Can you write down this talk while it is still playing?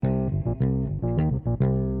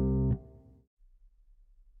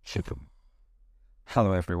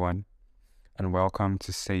Hello, everyone, and welcome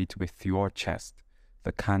to Say It With Your Chest,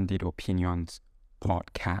 the Candid Opinions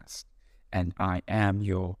podcast. And I am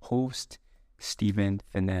your host, Stephen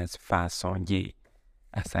Finesse Fassonnier,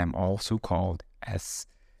 as I'm also called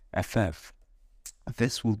SFF.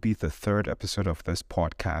 This will be the third episode of this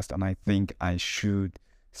podcast, and I think I should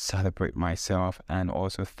celebrate myself and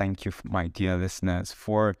also thank you, my dear listeners,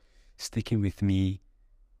 for sticking with me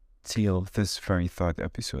till this very third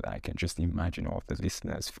episode. I can just imagine all of the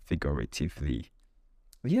listeners figuratively.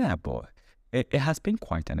 Yeah, but it has been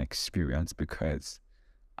quite an experience because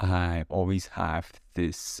I always have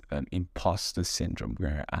this imposter syndrome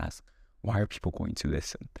where I ask, why are people going to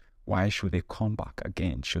listen? Why should they come back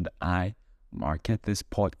again? Should I market this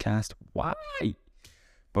podcast? Why?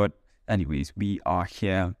 But anyways, we are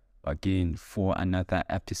here again for another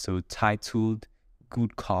episode titled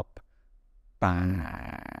Good Cop,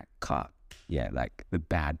 Bad Cop. Yeah, like the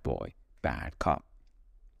bad boy, bad cop.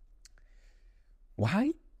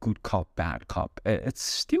 Why good cop, bad cop? It's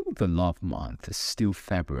still the love month. It's still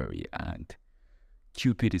February, and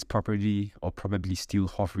Cupid is probably still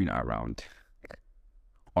hovering around,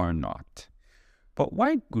 or not. But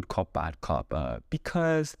why good cop, bad cop?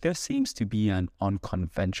 Because there seems to be an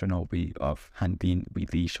unconventional way of handling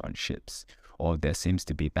relationships, or there seems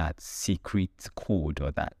to be that secret code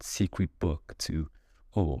or that secret book to,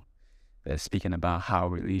 they're speaking about how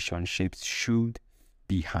relationships should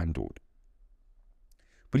be handled.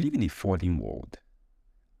 We live in a fallen world,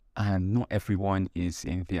 and not everyone is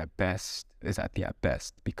at their best,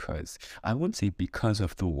 because I wouldn't say because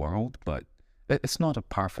of the world, but it's not a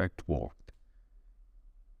perfect world.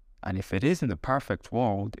 And if it isn't a perfect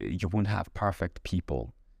world, you won't have perfect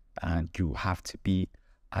people, and you have to be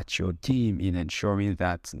at your game in ensuring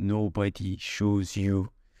that nobody shows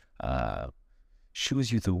you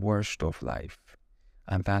the worst of life.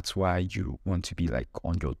 And that's why you want to be like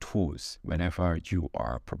on your toes whenever you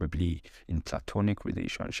are probably in platonic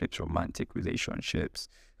relationships, romantic relationships,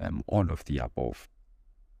 all of the above.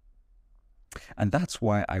 And that's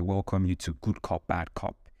why I welcome you to Good Cop, Bad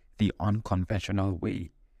Cop, the unconventional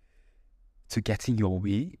way to getting your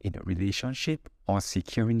way in a relationship or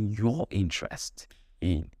securing your interest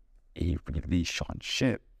in a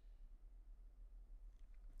relationship.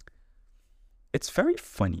 It's very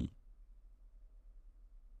funny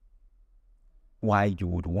why you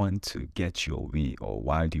would want to get your way or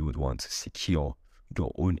why you would want to secure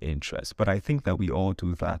your own interest. But I think that we all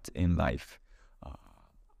do that in life.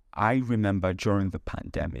 I remember during the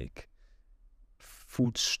pandemic,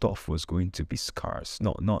 food stuff was going to be scarce.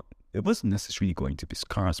 It wasn't necessarily going to be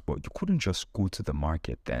scarce, but you couldn't just go to the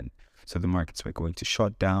market then. So the markets were going to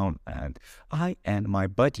shut down, and I and my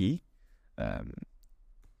buddy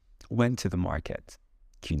went to the market,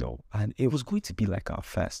 and it was going to be like our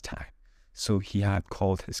first time. So he had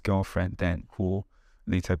called his girlfriend then, who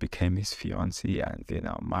later became his fiancée, and they're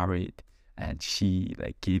now married. And she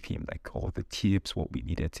gave him all the tips, what we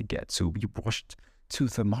needed to get. So we rushed to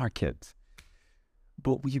the market.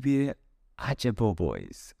 But we were Ajabo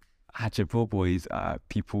boys. Ajabo boys are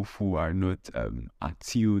people who are not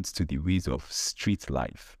attuned to the ways of street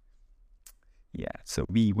life. Yeah, so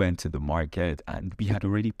we went to the market and we had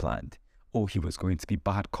already planned. He was going to be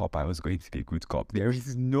bad cop, I was going to be good cop. There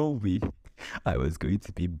is no way I was going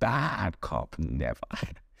to be bad cop, never.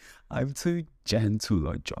 I'm too gentle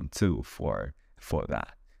or gentle for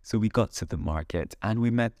that. So we got to the market and we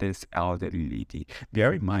met this elderly lady.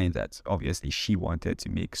 Bear in mind that obviously she wanted to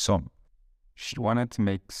make some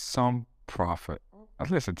profit, at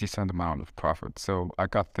least a decent amount of profit. So I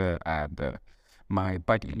got there and my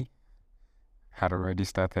buddy had already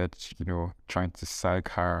started, trying to psych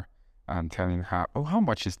her and telling her, how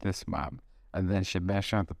much is this, ma'am? And then she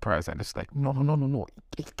mentioned the price and it's like, no,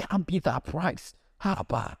 it can't be that price. How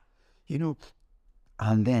about,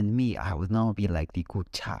 And then me, I would now be like the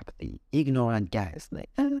good chap, the ignorant guy. It's like,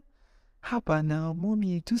 how about now,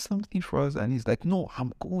 mommy, do something for us? And he's like, no,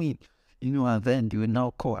 I'm going. And then they will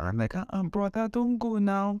now call. And I'm like, brother, don't go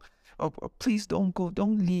now. Please don't go,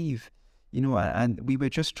 don't leave. And we were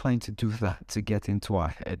just trying to do that to get into our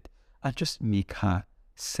head and just make her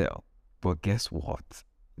sell. But guess what?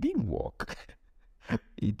 It didn't work.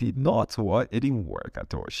 It did not work. It didn't work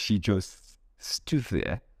at all. She just stood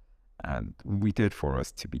there and waited for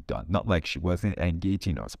us to be done. Not like she wasn't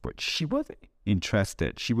engaging us, but she wasn't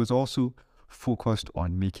interested. She was also focused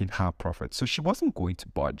on making her profit. So she wasn't going to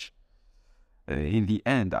budge. In the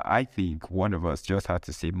end, I think one of us just had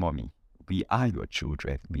to say, Mommy, we are your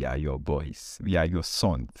children. We are your boys. We are your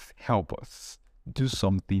sons. Help us. Do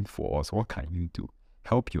something for us. What can you do?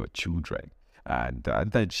 Help your children. and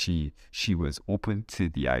then she was open to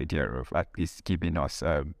the idea of at least giving us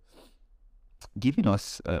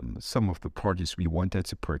some of the produce we wanted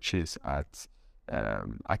to purchase at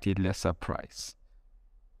a lesser price.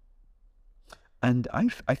 And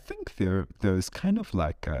I think there's kind of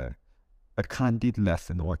like a candid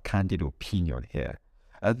lesson or a candid opinion here.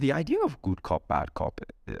 The idea of good cop, bad cop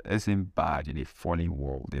isn't bad in a fallen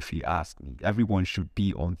world, if you ask me. Everyone should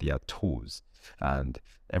be on their toes, and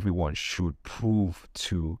everyone should prove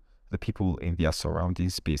to the people in their surrounding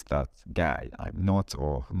space that, guy, I'm not,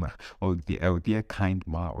 or dear kind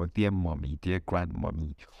ma, or dear mommy, dear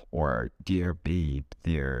grandmommy, or dear babe,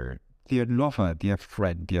 dear lover, dear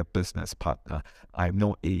friend, dear business partner, I'm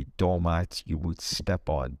not a doormat you would step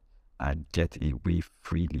on and get away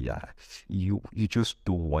freely. You just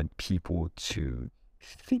don't want people to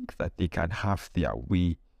think that they can have their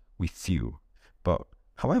way with you. But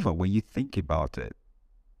however, when you think about it,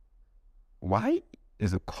 why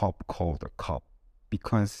is a cop called a cop?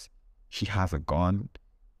 Because he has a gun,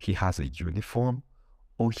 he has a uniform,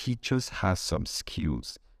 or he just has some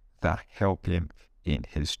skills that help him in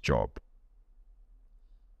his job.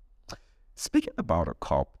 Speaking about a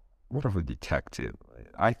cop, what of a detective?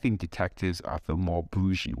 I think detectives are the more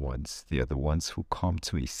bougie ones. They are the ones who come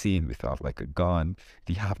to a scene without like a gun.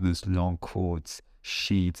 They have those long coats,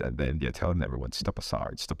 sheets, and then they're telling everyone, step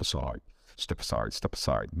aside, step aside, step aside, step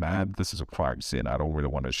aside. Man, this is a crime scene. I don't really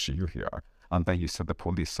want to see you here. And then you said the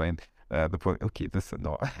police saying, okay, this is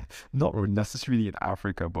not, not necessarily in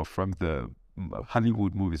Africa, but from the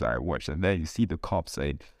Hollywood movies I watched. And then you see the cops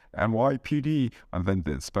saying, NYPD, and then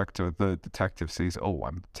the detective says, "Oh,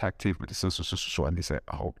 I'm detective with the so," and they say,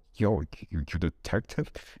 "Oh, you're the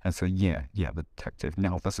detective," and so yeah, the detective.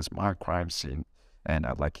 Now this is my crime scene, and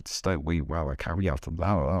I'd like you to stay away while I carry out the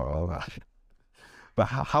blah blah blah. Blah. But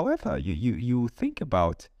however, you think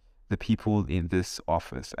about the people in this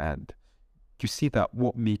office, and you see that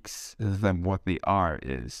what makes them what they are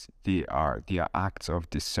is they are acts of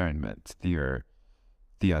discernment. Their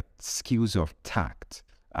skills of tact,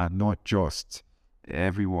 and not just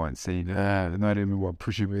everyone saying, not everyone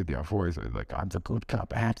pushing with their voice, like, I'm the good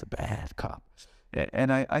cop, I'm the bad cop.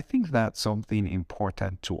 And I think that's something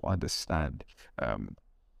important to understand. Um,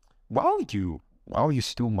 while you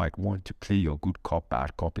still might want to play your good cop,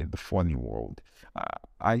 bad cop in the funny world,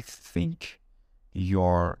 I think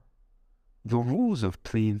your your rules of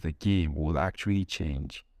playing the game will actually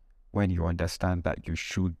change when you understand that you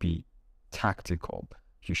should be tactical.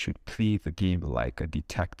 You should play the game like a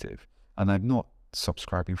detective. And I'm not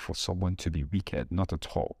subscribing for someone to be wicked, not at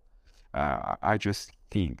all. I just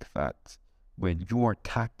think that when you are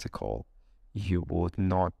tactical, you would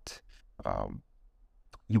not um,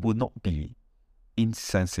 you will not be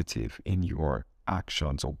insensitive in your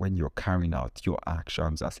actions or when you're carrying out your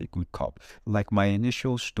actions as a good cop. Like my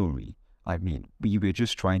initial story, I mean, we were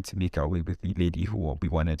just trying to make our way with the lady who we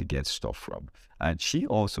wanted to get stuff from. And she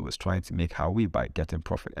also was trying to make her way by getting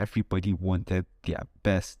profit. Everybody wanted their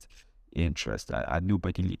best interest, and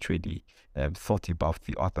nobody literally thought about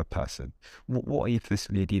the other person. What if this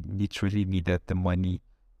lady literally needed the money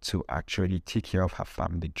to actually take care of her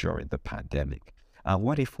family during the pandemic? And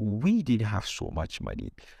what if we didn't have so much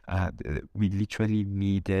money and we literally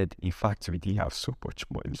needed, in fact, we didn't have so much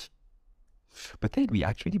money. But then we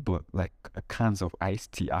actually bought like cans of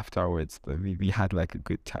iced tea afterwards. We had like a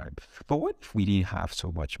good time. But what if we didn't have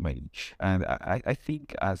so much money? And I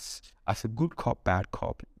think as a good cop, bad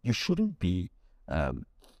cop, you shouldn't be um,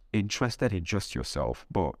 interested in just yourself,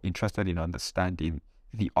 but interested in understanding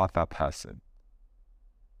the other person.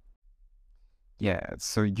 Yeah,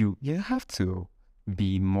 so you have to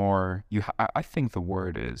be more I think the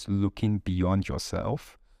word is looking beyond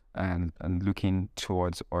yourself and looking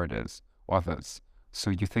towards others. So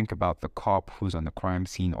you think about the cop who's on the crime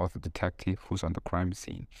scene or the detective who's on the crime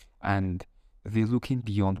scene, and they're looking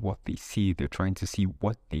beyond what they see. They're trying to see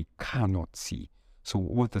what they cannot see. So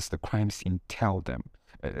what does the crime scene tell them?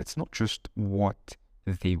 It's not just what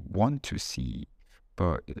they want to see,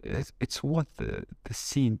 but it's what the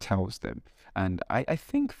scene tells them. And I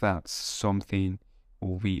think that's something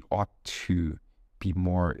we ought to be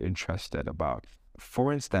more interested about.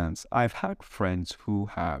 For instance, I've had friends who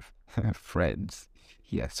have friends.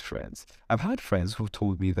 Yes, friends. I've had friends who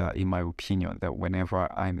told me that, in my opinion, that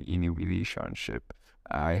whenever I'm in a relationship,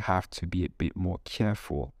 I have to be a bit more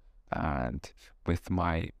careful and with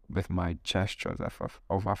my gestures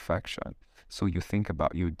of affection. So you think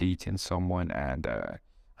about you dating someone, and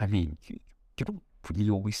I mean, you don't really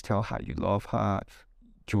always tell her you love her.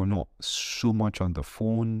 you're not so much on the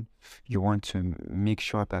phone. You want to make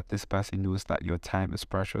sure that this person knows that your time is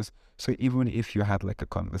precious. So even if you had like a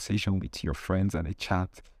conversation with your friends and a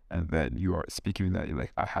chat, and then you are speaking that you're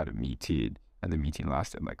like, I had a meeting and the meeting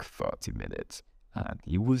lasted like 30 minutes and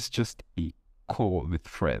it was just a call with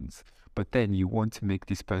friends. But then you want to make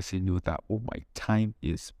this person know that, oh, my time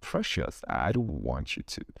is precious. I don't want you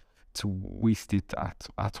to waste it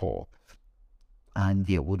at all. And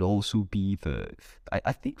there would also be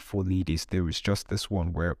I think for ladies, there is just this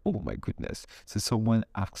one where, oh my goodness. So someone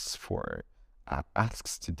asks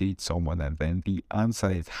to date someone, and then the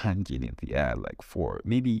answer is hanging in the air, like for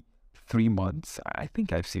maybe 3 months. I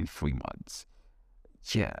think I've seen 3 months.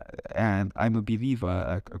 Yeah. And I'm a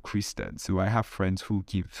believer, a Christian. So I have friends who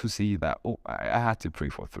say that, oh, I had to pray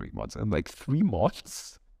for 3 months. I'm like, 3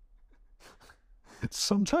 months?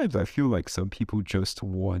 Sometimes I feel like some people just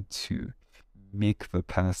want to make the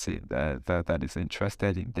person that is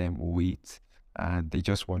interested in them wait, and they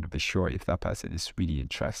just want to be sure if that person is really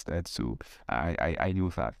interested. So I know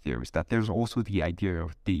that there's also the idea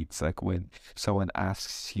of dates, like when someone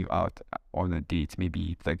asks you out on a date,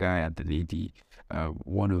 maybe the guy and the lady,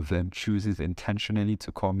 one of them chooses intentionally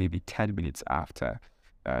to call maybe 10 minutes after,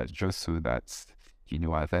 just so that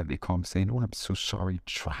and then they come saying, oh, I'm so sorry,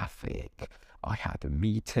 traffic, I had a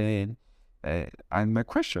meeting. And my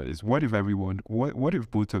question is, what if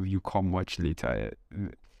both of you come much later?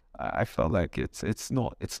 I felt like it's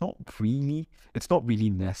not really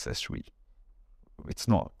necessary. It's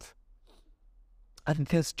not. And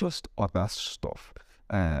there's just other stuff,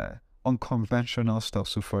 uh, unconventional stuff.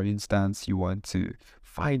 So, for instance, you want to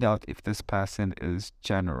find out if this person is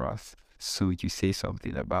generous. So you say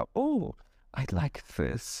something about, oh, I'd like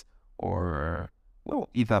this, or well,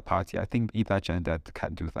 either party. I think either gender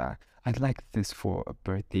can do that. I'd like this for a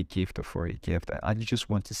birthday gift or for a gift, and you just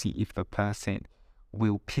want to see if the person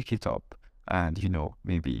will pick it up and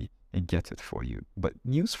maybe get it for you. But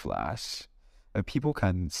newsflash, people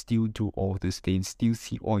can still do all these things, still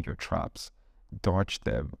see all your traps, dodge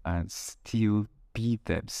them, and still be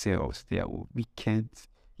themselves, their weekend,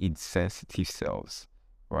 insensitive selves,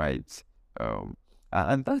 right? Um,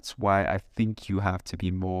 and that's why I think you have to be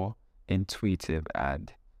more intuitive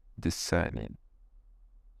and discerning.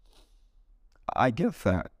 I get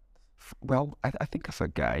that. Well, I think as a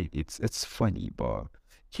guy, it's funny, but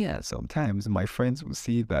yeah, sometimes my friends will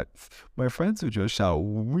see that my friends will just shout,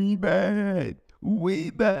 we bad,"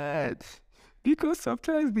 because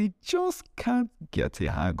sometimes they just can't get a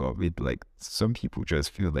hang of it. Like some people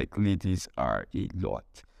just feel like ladies are a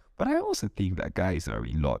lot, but I also think that guys are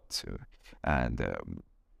a lot too, and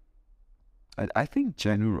I think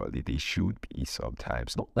generally they should be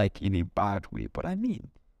sometimes, not like in a bad way, but I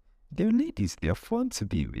mean they're ladies, they're fun to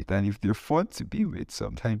be with. And if they're fun to be with,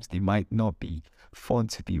 sometimes they might not be fun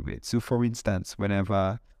to be with. So, for instance,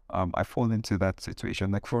 whenever I fall into that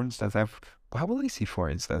situation, like for instance, I will say for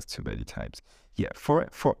instance too many times. Yeah, for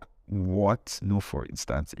what? No, for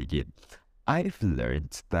instance, again, I've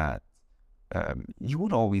learned that you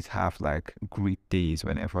won't always have like great days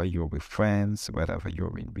whenever you're with friends, whenever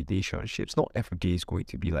you're in relationships. Not every day is going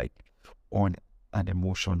to be like on an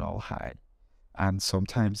emotional high. And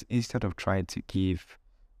sometimes instead of trying to give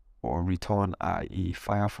or return a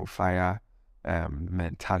fire for fire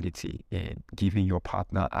mentality in giving your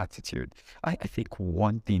partner attitude, I think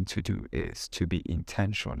one thing to do is to be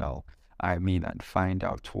intentional. I mean, and find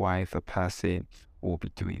out why the person will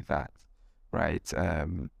be doing that, right?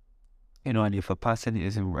 And if a person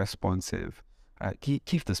isn't responsive,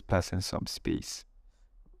 give this person some space.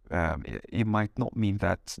 It might not mean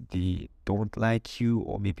that they don't like you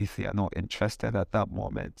or maybe they are not interested at that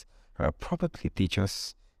moment. Probably they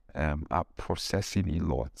just are processing a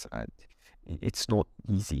lot, and it's not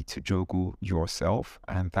easy to juggle yourself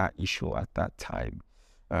and that issue at that time.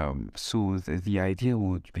 So the idea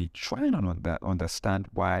would be trying to understand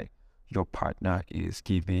why your partner is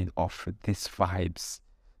giving off these vibes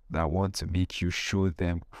that want to make you show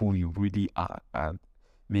them who you really are and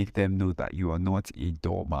make them know that you are not a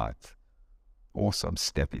doormat or some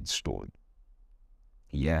stepping stone.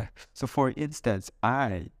 Yeah. So for instance,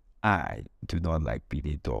 I do not like being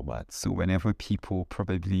a doormat. So whenever people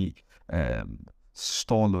probably um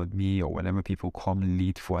stall on me, or whenever people come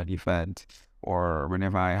late for an event, or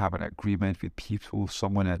whenever I have an agreement with people,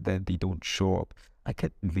 someone and then they don't show up, I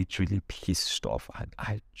get literally pissed off and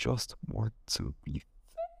I just want to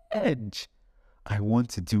revenge. I want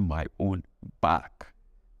to do my own back.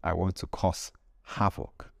 I want to cause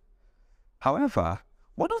havoc. However,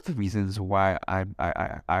 one of the reasons why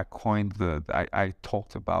I coined I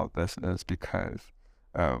talked about this is because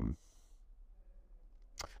um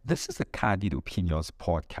This is a Candid Opinions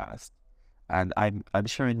podcast, and I'm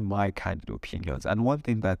sharing my candid opinions. And one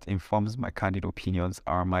thing that informs my candid opinions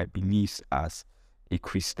are my beliefs as a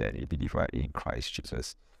Christian, a believer in Christ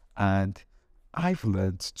Jesus. And I've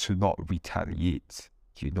learned to not retaliate,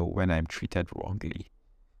 when I'm treated wrongly.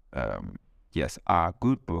 Um, yes, our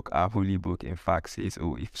good book, our holy book, in fact, says,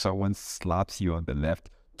 oh, if someone slaps you on the left,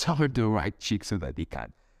 turn the right cheek so that they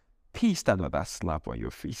can paste another slap on your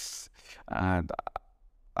face. And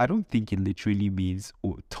I don't think it literally means,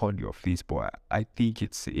 oh, turn your face, but I think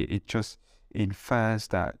it just infers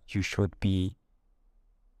that you should be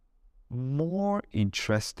more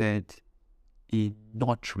interested in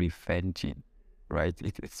not revenging, right?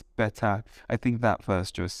 It's better. I think that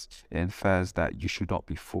verse just infers that you should not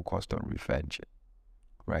be focused on revenging,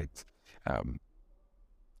 right? Um,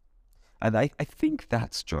 and I think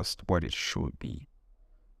that's just what it should be.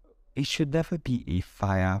 It should never be a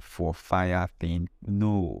fire for fire thing.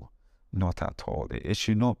 No, not at all. It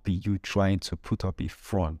should not be you trying to put up a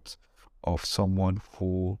front of someone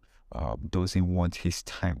who doesn't want his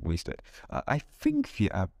time wasted. I think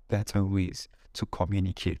there are better ways to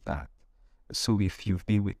communicate that. So if you've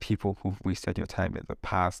been with people who've wasted your time in the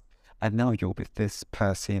past, and now you're with this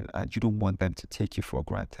person and you don't want them to take you for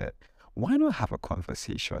granted, why not have a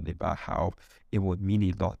conversation about how it would mean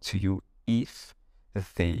a lot to you if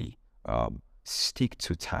they stick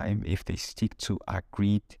to time, if they stick to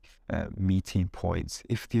agreed meeting points,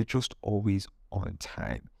 if they're just always on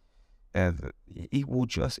time. And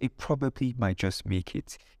it probably might just make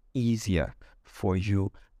it easier for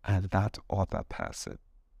you and that other person.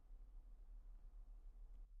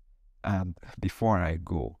 And before I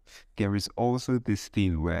go, there is also this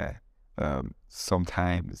thing where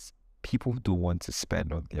sometimes people don't want to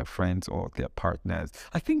spend on their friends or their partners.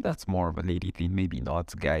 I think that's more of a lady thing. Maybe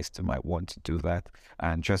not. Guys too might want to do that.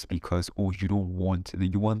 And just because, oh, you want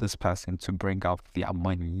this person to bring out their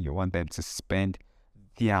money, you want them to spend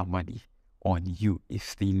their money on you.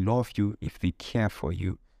 If they love you, if they care for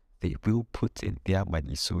you, they will put in their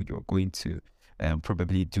money. So you're going to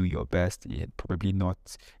probably do your best in probably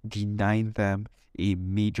not denying them a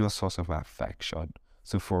major source of affection.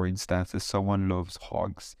 So, for instance, if someone loves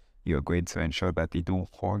hugs, you're going to ensure that they don't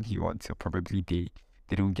hug you until probably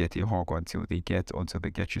they don't get a hug until they get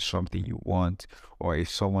you something you want. Or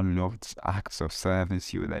if someone loves acts of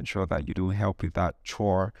service, you will ensure that you don't help with that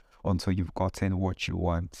chore until you've gotten what you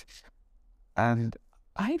want. And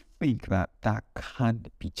I think that can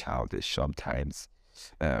be childish sometimes.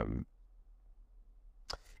 Um,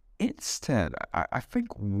 Instead, I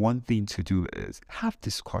think one thing to do is have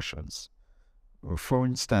discussions. For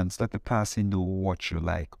instance, let the person know what you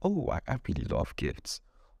like. Oh, I really love gifts.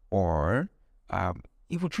 Or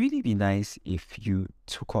it would really be nice if you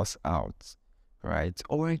took us out, right?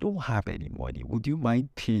 Or I don't have any money. Would you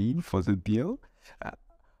mind paying for the bill? Uh,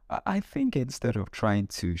 I think instead of trying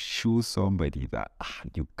to show somebody that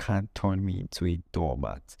you can't turn me into a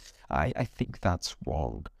doormat, I think that's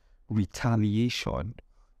wrong. Retaliation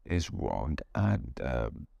is wrong, and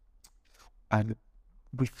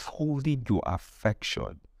withholding your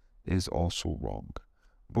affection is also wrong.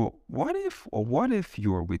 But what if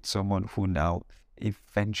you're with someone who now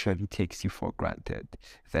eventually takes you for granted?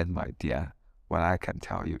 Then, my dear, what I can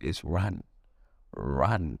tell you is run,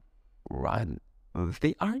 run, run.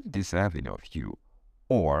 They aren't deserving of you.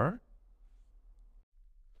 Or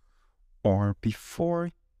or before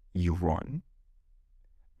you run,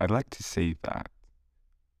 I'd like to say that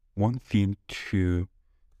one thing to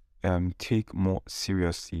take more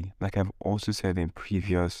seriously, like I've also said in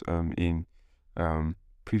um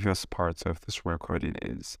previous parts of this recording,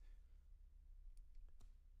 is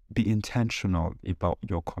be intentional about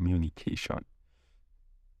your communication.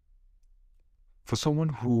 For someone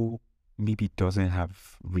who maybe doesn't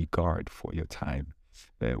have regard for your time,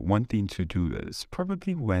 one thing to do is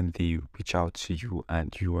probably when they reach out to you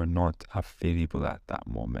and you are not available at that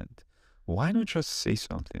moment, why not just say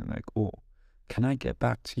something like, oh, can I get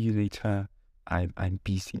back to you later? I'm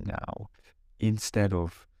busy now. Instead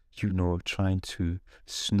of, trying to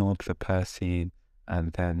snub the person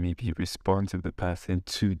and then maybe respond to the person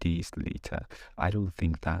 2 days later. I don't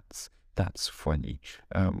think that's funny.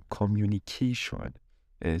 Communication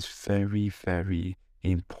is very, very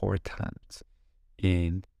important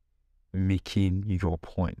in making your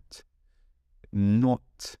point,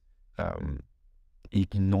 not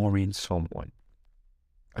ignoring someone.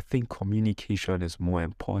 I think communication is more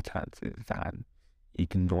important than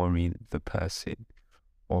ignoring the person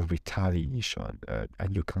or retaliation,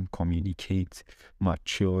 and you can communicate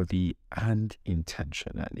maturely and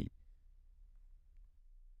intentionally.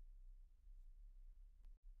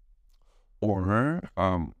 Or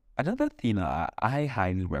another thing I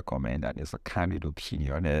highly recommend, and is a candid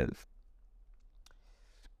opinion, is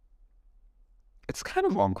it's kind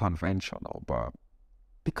of unconventional, but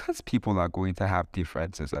because people are going to have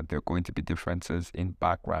differences and there are going to be differences in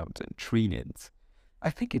backgrounds and trainings, I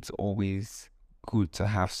think it's always good to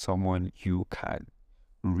have someone you can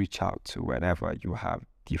reach out to whenever you have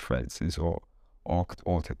differences or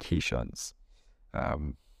altercations.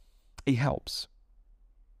 Um, it helps.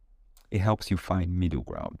 It helps you find middle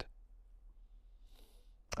ground.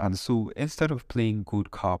 And so instead of playing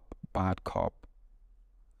good cop, bad cop,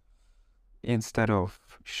 instead of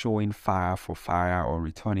showing fire for fire or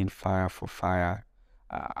returning fire for fire,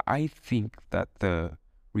 I think that the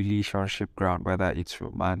relationship ground, whether it's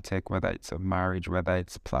romantic, whether it's a marriage, whether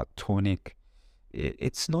it's platonic,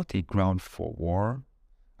 it's not a ground for war.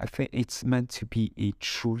 I think it's meant to be a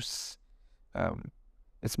truce. Um,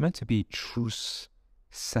 it's meant to be a truce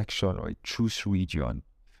section or a truce region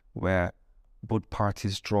where both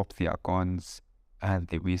parties drop their guns and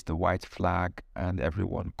they raise the white flag and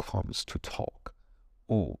everyone comes to talk.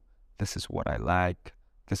 Oh, this is what I like.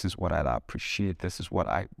 This is what I appreciate. This is what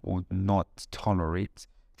I would not tolerate.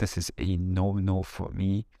 This is a no for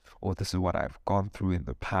me. Or this is what I've gone through in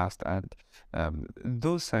the past. And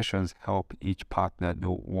those sessions help each partner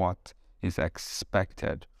know what is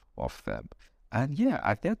expected of them. And yeah,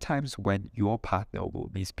 are there times when your partner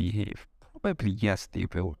will misbehave? Probably yes, they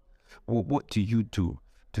will. Well, what do you do?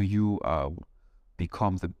 Do you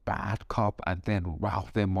become the bad cop and then rile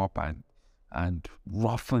them up and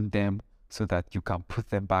roughen them so that you can put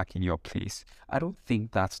them back in your place? I don't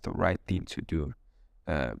think that's the right thing to do,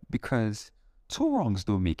 because two wrongs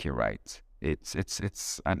don't make it right.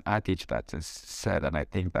 It's an adage that is said, and I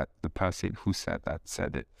think that the person who said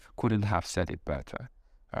it couldn't have said it better.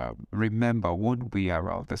 Remember, one way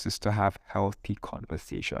around this is to have healthy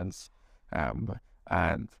conversations,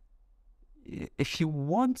 and if you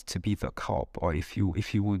want to be the cop, or if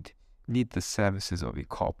you would need the services of a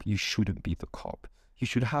cop, you shouldn't be the cop. You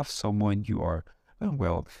should have someone you are,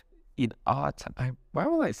 well, in our time, why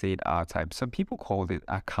will I say in our time? Some people call it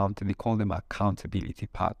they call them accountability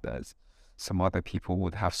partners. Some other people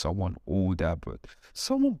would have someone older, but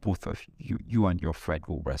someone both of you and your friend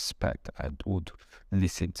will respect and would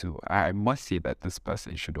listen to. I must say that this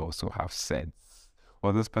person should also have sense,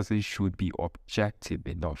 or this person should be objective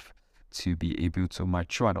enough to be able to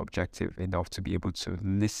mature and objective enough to be able to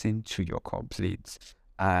listen to your complaints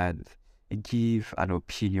and give an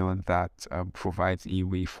opinion that provides a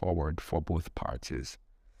way forward for both parties.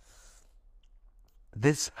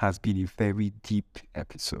 This has been a very deep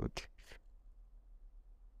episode,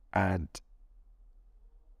 and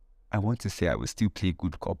I want to say I will still play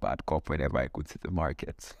good cop, bad cop whenever I go to the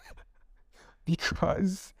market.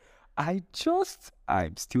 Because I'm still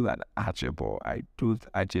an ajebo. I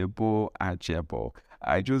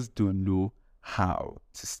just don't know how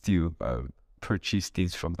to still purchase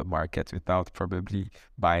things from the market without probably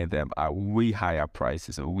buying them at way higher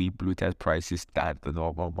prices or way bloated prices than the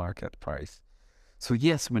normal market price. So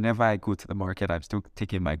yes, whenever I go to the market, I'm still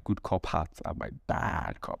taking my good cop hat and my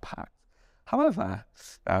bad cop hat. However,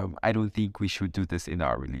 I don't think we should do this in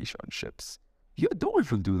our relationships. You don't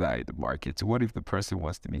even do that in the market. So what if the person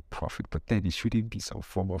wants to make profit, but then it shouldn't be some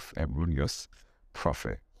form of erroneous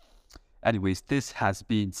profit? Anyways, this has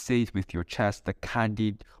been Say It With Your Chest, the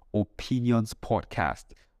Candid Opinions podcast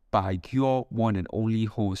by your one and only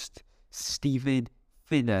host, Stephen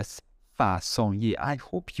Phineas Fasonye. I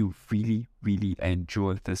hope you really, really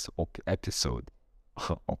enjoyed this episode.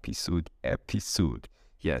 episode.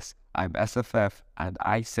 Yes, I'm SFF and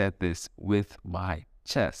I said this with my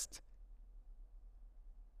chest.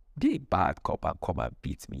 Be a bad cop and come and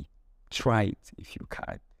beat me. Try it if you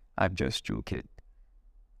can. I'm just joking.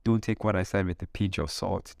 Don't take what I said with a pinch of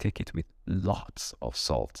salt. Take it with lots of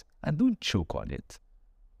salt. And don't choke on it.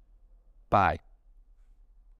 Bye.